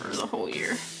sticker for the whole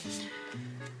year.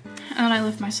 And then I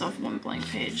left myself one blank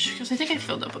page, because I think I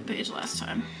filled up a page last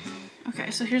time. Okay,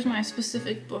 so here's my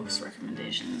specific books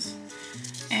recommendations.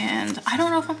 And I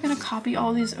don't know if I'm gonna copy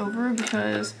all these over,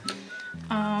 because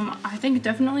I think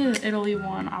definitely the Italy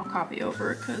one I'll copy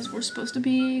over, because we're supposed to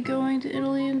be going to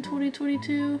Italy in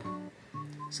 2022.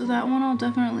 So that one I'll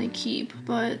definitely keep,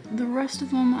 but the rest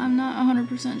of them I'm not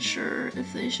 100% sure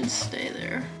if they should stay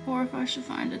there or if I should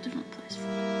find a different place for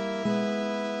them.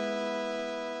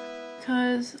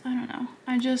 Because, I don't know,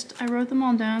 I wrote them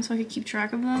all down so I could keep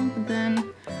track of them, but then,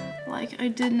 like, I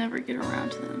did never get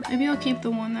around to them. Maybe I'll keep the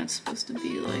one that's supposed to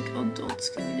be, like, adult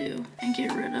Scooby-Doo and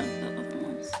get rid of the other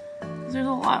ones. Because there's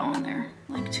a lot on there,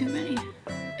 like, too many.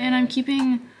 And I'm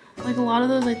keeping, like, a lot of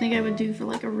those I think I would do for,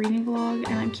 like, a reading vlog,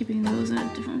 and I'm keeping those in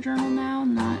a different journal now,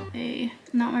 not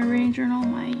my reading journal,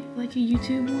 my, like, a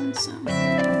YouTube one, so.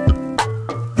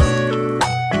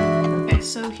 Okay,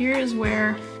 so here is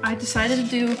where I decided to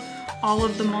do all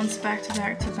of the months back to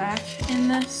back to back in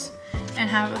this, and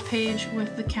have a page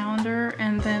with the calendar,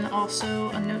 and then also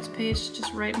a notes page to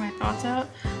just write my thoughts out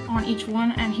on each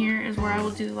one. And here is where I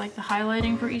will do like the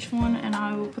highlighting for each one, and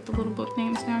I will put the little book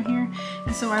names down here.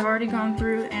 And so I've already gone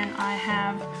through and I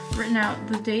have written out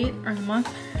the date or the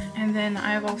month, and then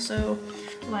I have also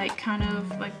like kind of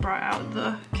like brought out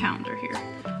the calendar here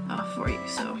for you.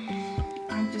 So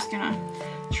I'm just gonna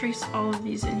trace all of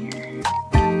these in here.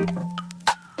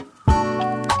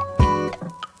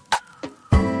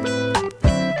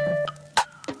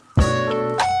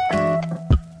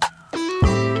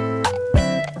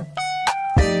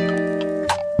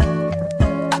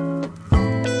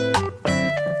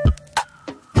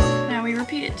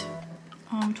 Repeat it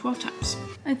 12 times.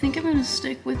 I think I'm gonna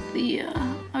stick with the,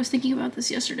 I was thinking about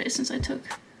this yesterday since I took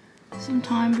some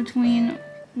time between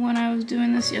when I was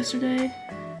doing this yesterday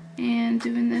and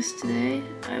doing this today.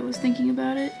 I was thinking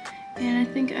about it, and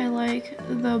I think I like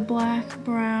the black,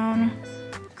 brown,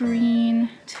 green,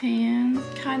 tan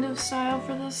kind of style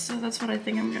for this, so that's what I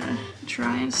think I'm gonna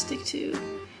try and stick to.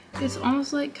 It's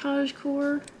almost like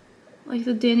cottagecore. Like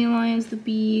the dandelions, the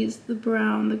bees, the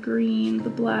brown, the green, the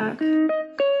black.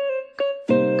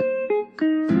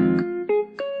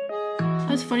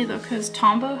 That's funny though, because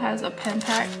Tombow has a pen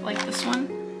pack like this one,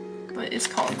 but it's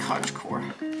called cottagecore,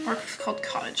 or it's called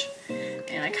cottage.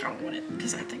 And I kind of want it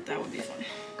because I think that would be fun.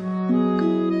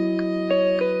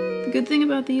 The good thing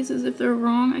about these is if they're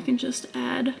wrong, I can just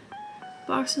add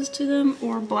boxes to them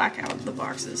or black out the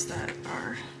boxes that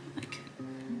are like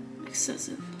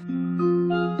excessive.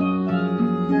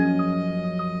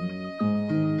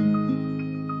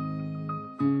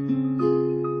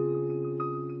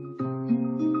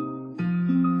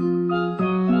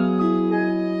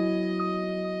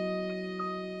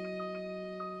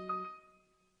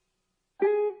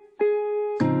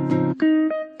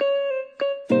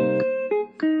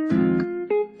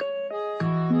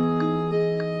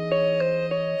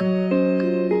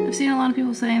 I've seen a lot of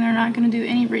people saying they're not going to do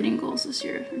any reading goals this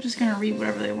year. They're just going to read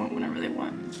whatever they want, whenever they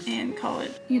want, and call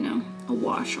it, you know, a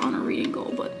wash on a reading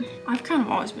goal. But I've kind of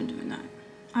always been doing that.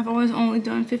 I've always only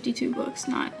done 52 books,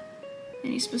 not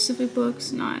any specific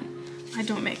books, I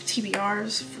don't make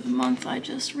TBRs for the month. I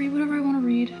just read whatever I want to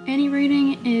read. Any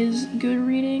reading is good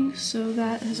reading, so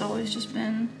that has always just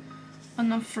been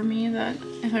enough for me that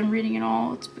if I'm reading at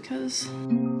all, it's because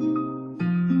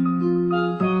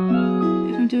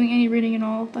doing any reading at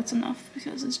all, that's enough,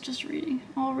 because it's just reading.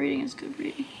 All reading is good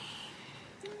reading.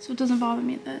 So it doesn't bother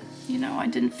me that, you know, I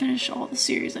didn't finish all the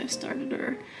series I've started,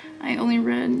 or I only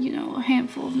read, you know, a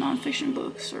handful of nonfiction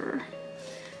books, or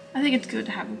I think it's good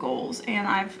to have goals, and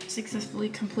I've successfully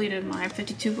completed my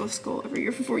 52 books goal every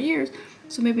year for 4 years,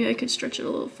 so maybe I could stretch it a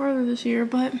little farther this year,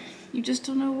 but you just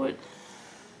don't know what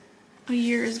a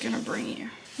year is gonna bring you,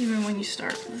 even when you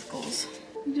start with goals.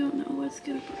 You don't know what it's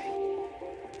gonna bring.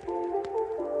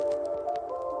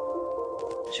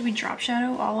 Should we drop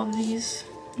shadow all of these?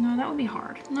 No, that would be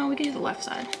hard. No, we could do the left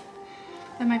side.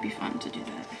 That might be fun to do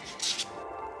that.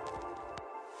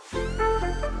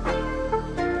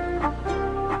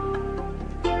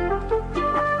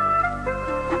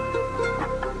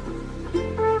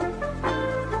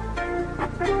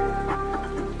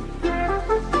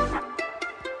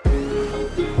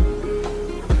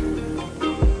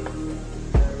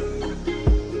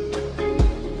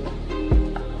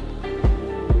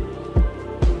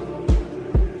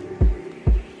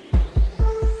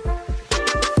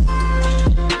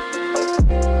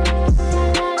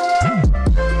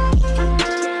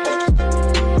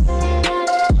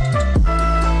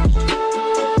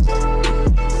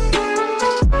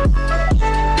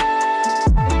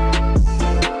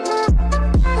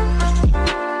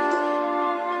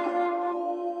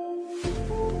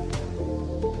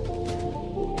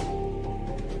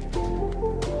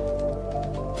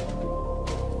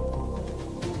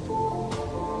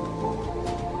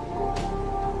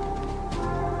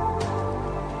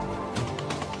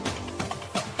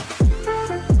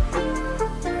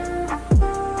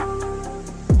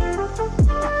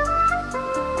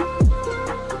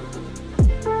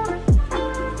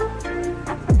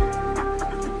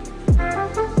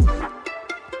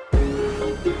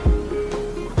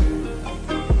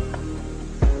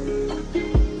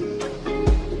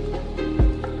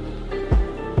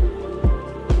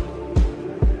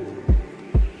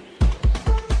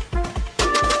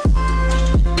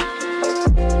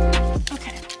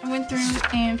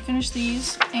 finish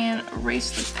these and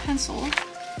erase the pencil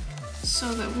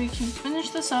so that we can finish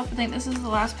this up. I think this is the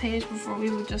last page before we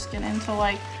would just get into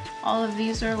like, all of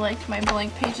these are like my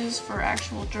blank pages for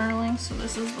actual journaling. So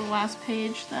this is the last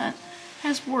page that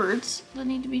has words that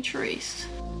need to be traced.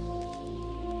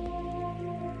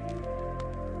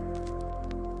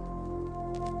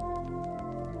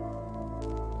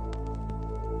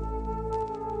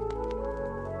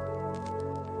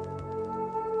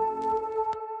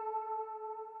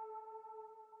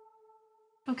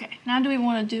 Okay, now do we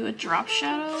want to do a drop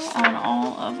shadow on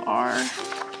all of our...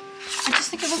 I just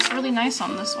think it looks really nice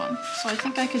on this one, so I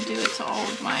think I could do it to all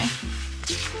of my...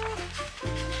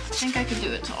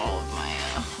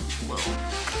 little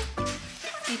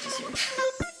pages here.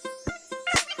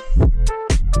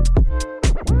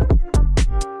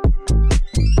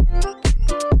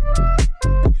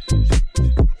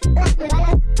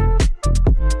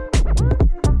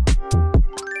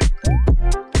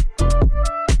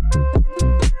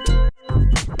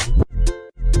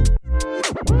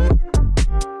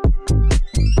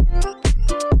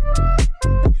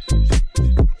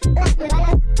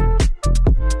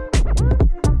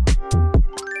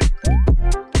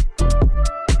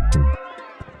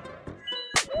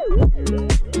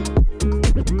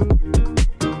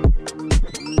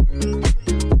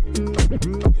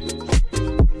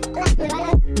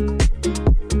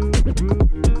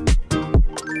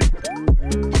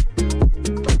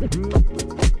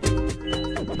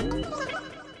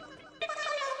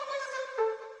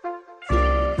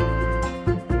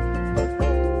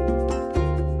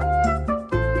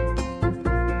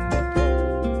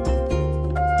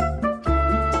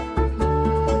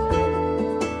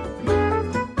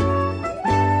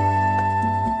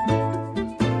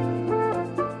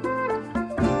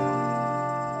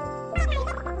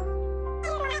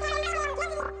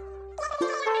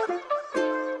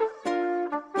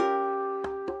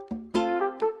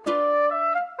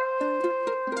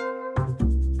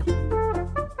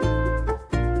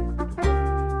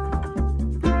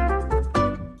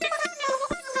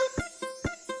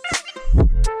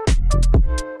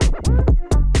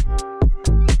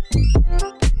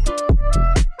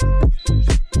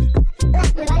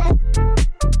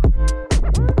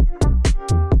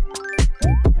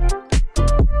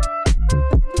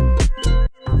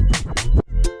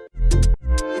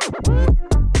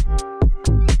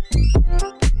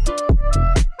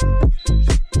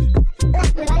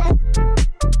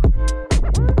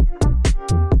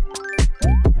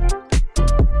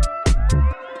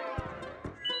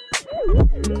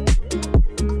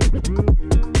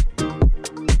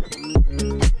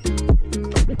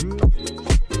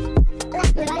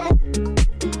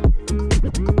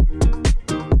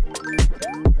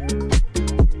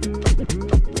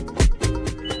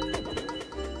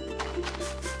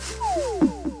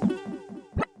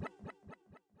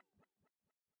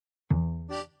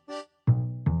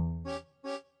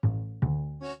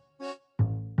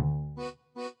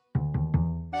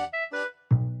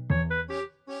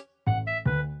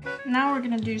 Now we're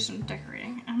gonna do some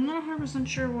decorating. I'm not 100%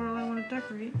 sure what all I want to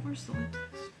decorate. Where's the lid?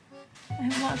 I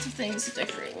have lots of things to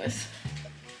decorate with.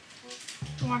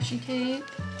 Washi tape.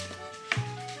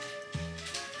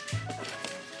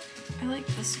 I like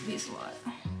these a lot.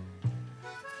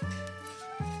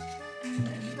 And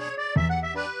then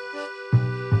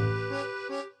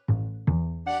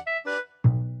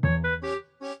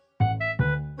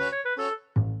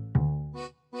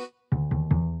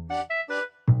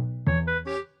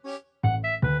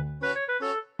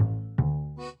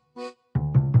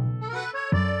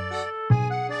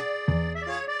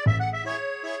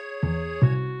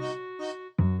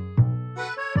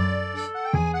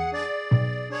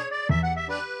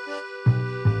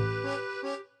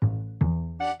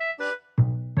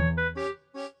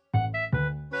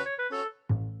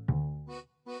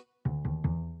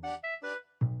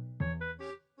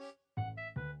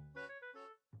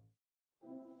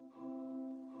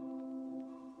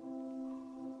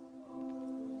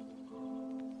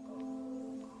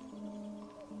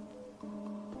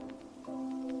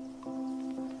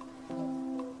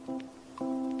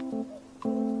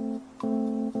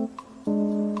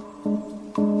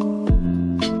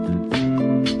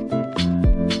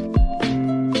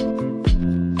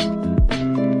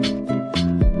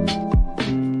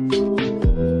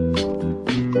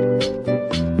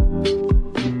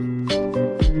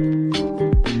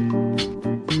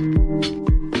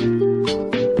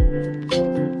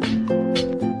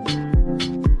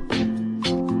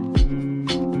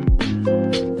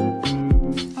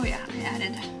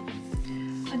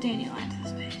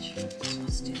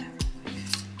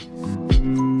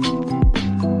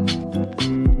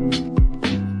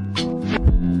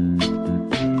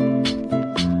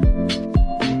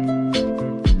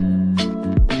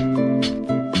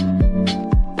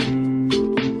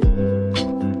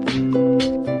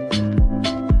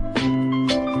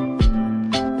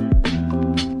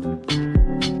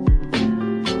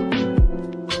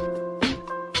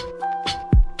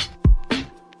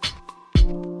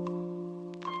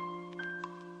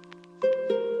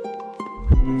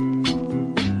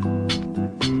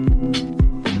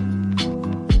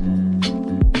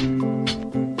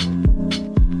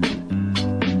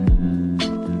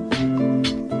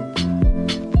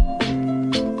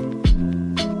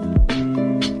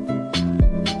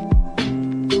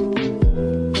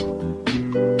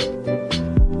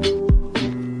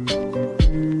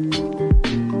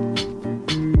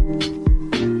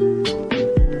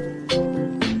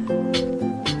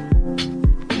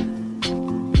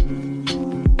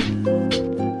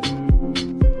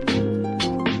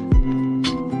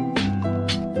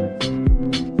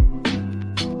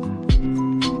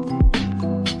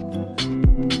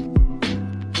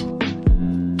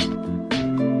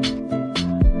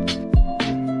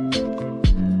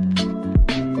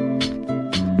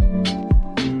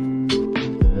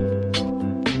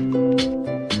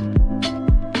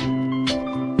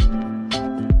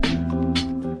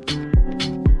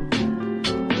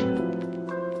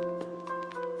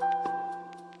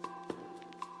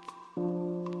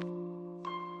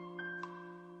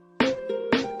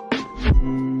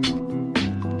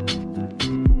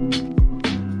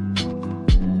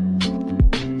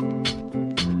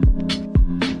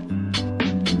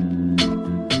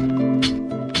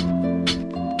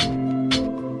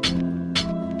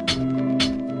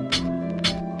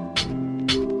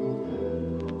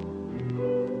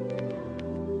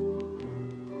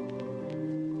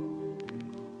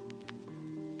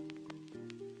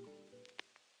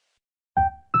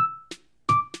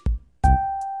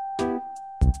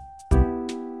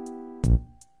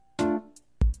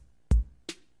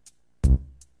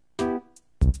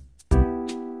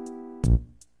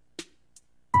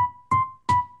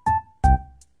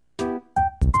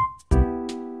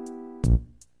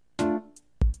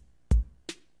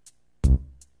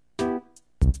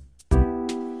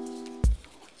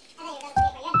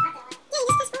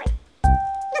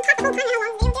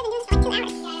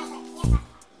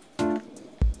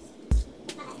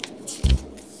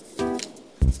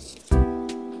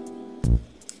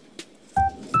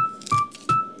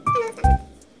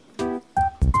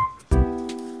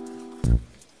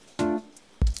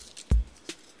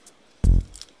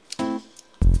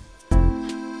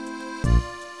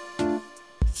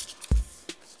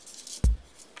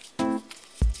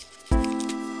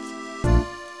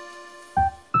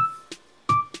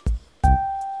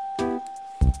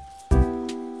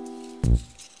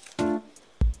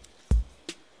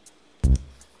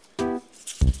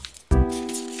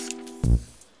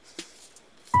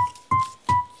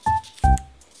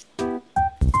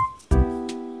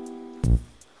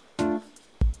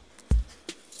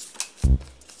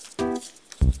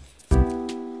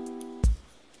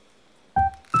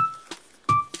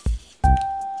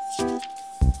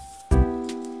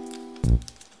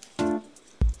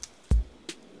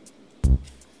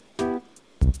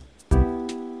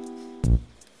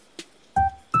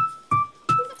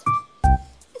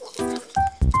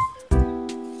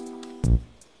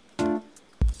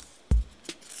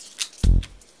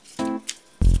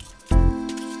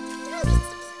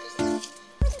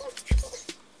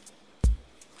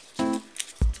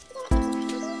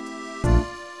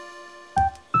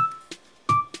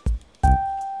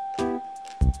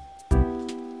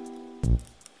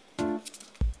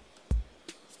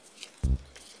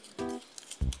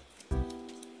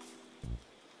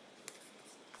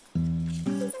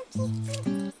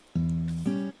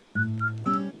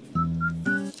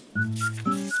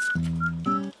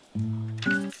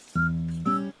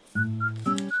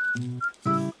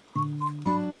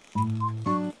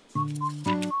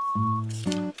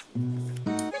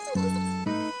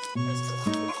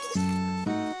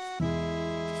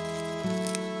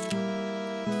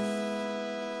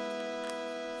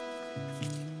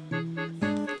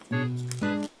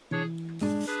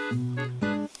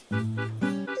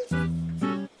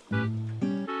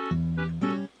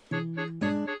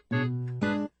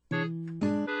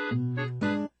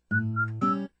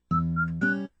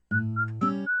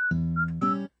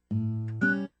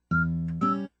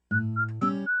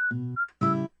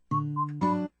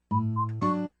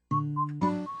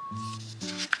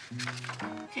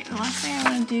Okay, the last thing I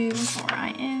want to do before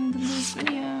I end this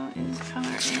video is color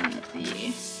in the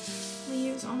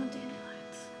leaves on the dandelions.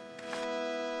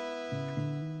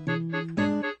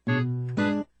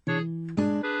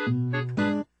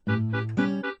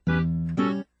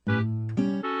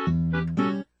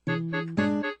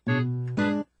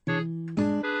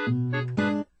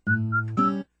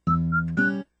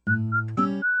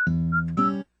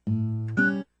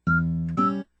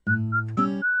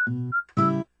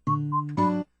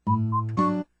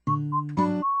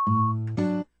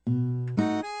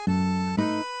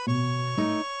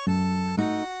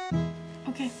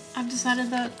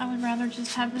 decided that I would rather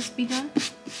just have this be done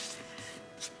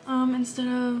instead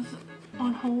of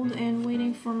on hold and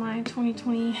waiting for my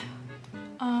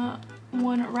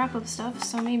 2021 wrap-up stuff.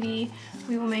 So maybe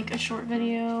we will make a short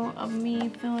video of me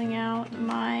filling out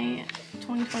my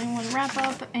 2021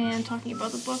 wrap-up and talking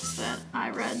about the books that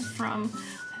I read from,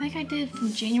 I think I did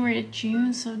from January to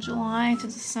June, so July to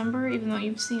December, even though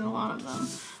you've seen a lot of them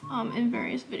in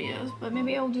various videos. But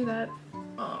maybe I'll do that.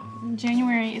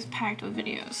 January is packed with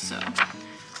videos, so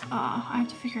I have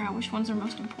to figure out which ones are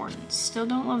most important. Still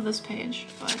don't love this page,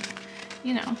 but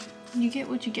you know, you get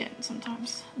what you get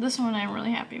sometimes. This one I'm really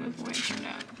happy with the way it turned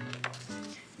out.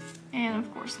 And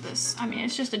of course this, I mean,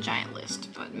 it's just a giant list,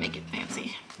 but make it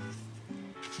fancy.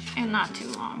 And not too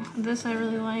long. This I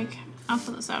really like. I'll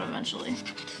fill this out eventually.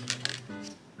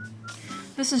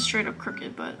 This is straight up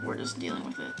crooked, but we're just dealing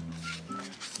with it.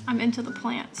 I'm into the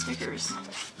plant stickers.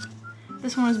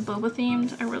 This one is boba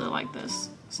themed. I really like this,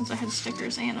 since I had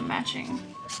stickers and a matching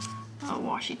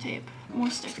washi tape. More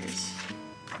stickers.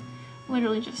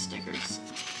 Literally just stickers.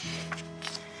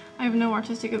 I have no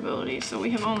artistic ability, so we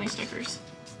have only stickers.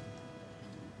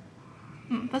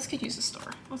 This could use a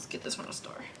star. Let's get this one a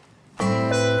star.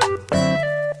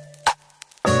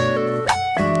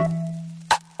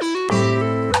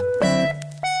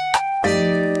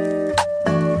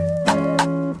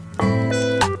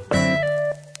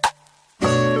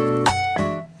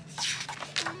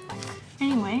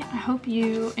 Anyway, I hope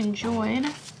you enjoyed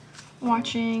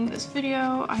watching this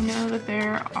video. I know that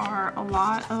there are a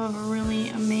lot of really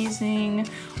amazing,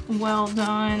 well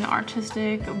done,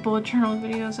 artistic bullet journal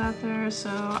videos out there, so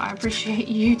I appreciate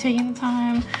you taking the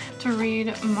time to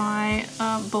read my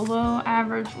below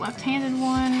average left-handed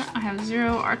one. I have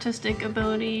zero artistic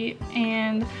ability,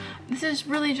 and this is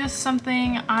really just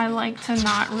something I like to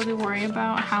not really worry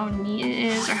about how neat it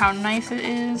is or how nice it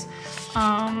is.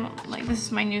 Like, this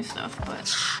is my new stuff,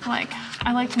 but like,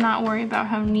 I like to not worry about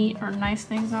how neat or nice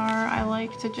things are. I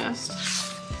like to just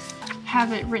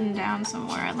have it written down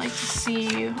somewhere. I like to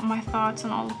see my thoughts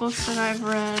on all the books that I've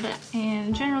read,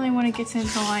 and generally when it gets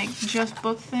into like just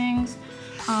book things,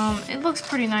 it looks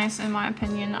pretty nice in my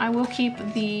opinion. I will keep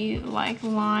the like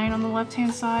line on the left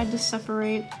hand side to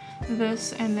separate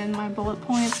this and then my bullet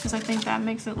points, because I think that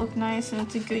makes it look nice and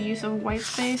it's a good use of white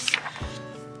space.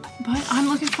 But I'm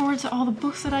looking forward to all the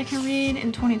books that I can read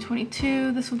in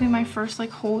 2022. This will be my first like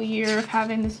whole year of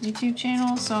having this YouTube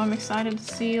channel, so I'm excited to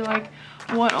see like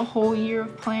what a whole year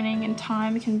of planning and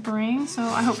time can bring. So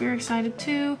I hope you're excited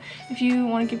too. If you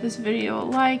want to give this video a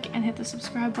like and hit the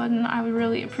subscribe button, I would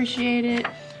really appreciate it.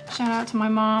 Shout out to my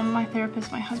mom, my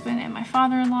therapist, my husband, and my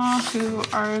father-in-law, who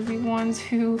are the ones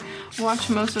who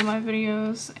watch most of my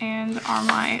videos and are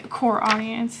my core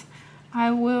audience.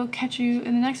 I will catch you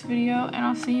in the next video, and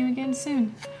I'll see you again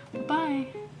soon. Bye!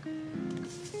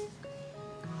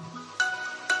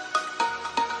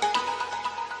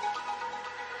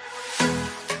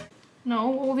 No,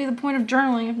 what will be the point of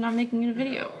journaling if not making it a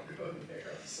video?